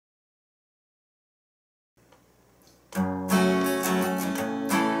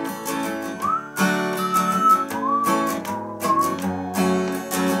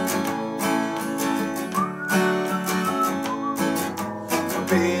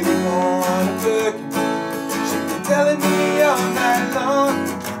working. She's been telling me all night long.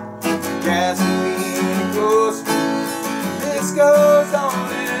 Gasoline and groceries, this goes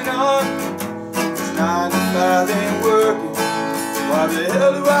on and on. It's 9 to 5 ain't working. Why the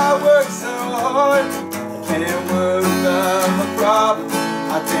hell do I work so hard? I can't worry about my problems,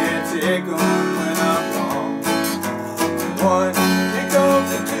 I can't take them when I'm wrong. 1, here comes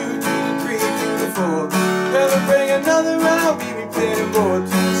the 2 to the 3 to the 4. Tell her bring another round, beat me playing board.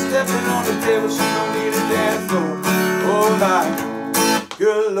 2 stepping on the table, she don't need a dance floor. Oh my,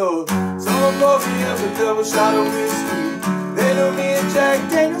 good Lord. Someone pour me up a double shot of whiskey. They know me and Jack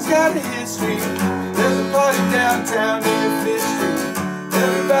Daniels got a history. There's a party downtown near Fifth Street.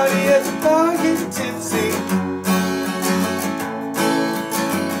 Everybody at the bar getting tipsy.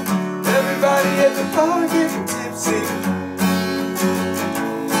 Everybody at the bar getting tipsy.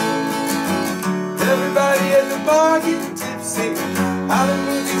 Everybody at the bar getting tipsy. I've been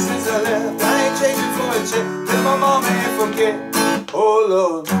moving since I left. I ain't changing for a check. Tell my mama ain't forget. Oh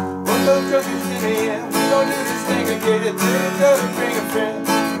Lord, what's up, drunk at 10 a.m. We gon' do this thing again. Tell her to bring a friend.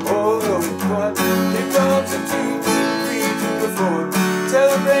 Oh Lord, 1, here comes the 2 to the 3 to the 4. Tell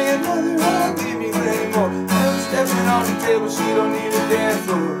her bring another round, give me plenty more. I'm stepping on the table, she don't need a dance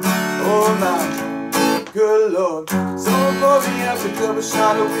floor. Oh my, good Lord. Someone pour me up a double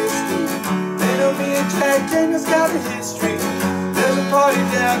shot of whiskey. They know me and Jack Daniels got a history. There's a party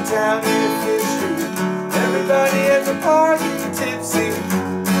downtown near Fifth Street. Everybody at the bar getting tipsy.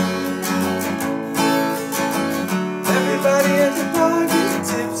 Everybody at the bar getting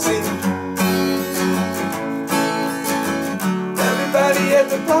tipsy. Everybody at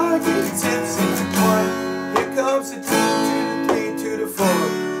the bar getting tipsy. 1, here comes the 2 to the 3 to the 4.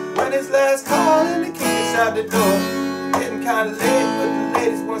 When it's last call and the kid's out the door. Getting kinda late, but the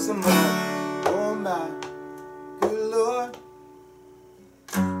ladies want some more. Oh my, good Lord.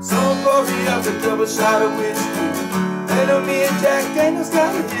 Someone pour me up a double shot of whiskey. They know me and Jack Daniels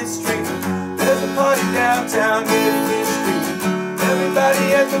got a history. There's a party downtown near Fifth Street.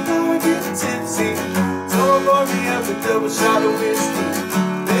 Everybody at the bar getting tipsy. Someone pour me up a double shot of whiskey.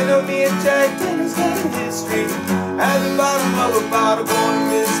 They know me and Jack Daniels got a history. At the bottom of a bottle gonna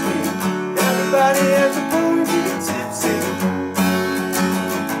miss me. Everybody at the bar getting tipsy.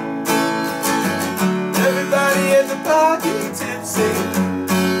 Everybody at the bar getting tipsy.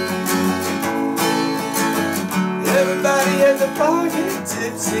 Everybody at the bar getting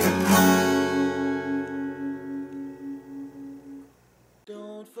tipsy.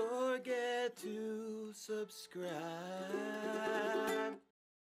 Don't forget to subscribe.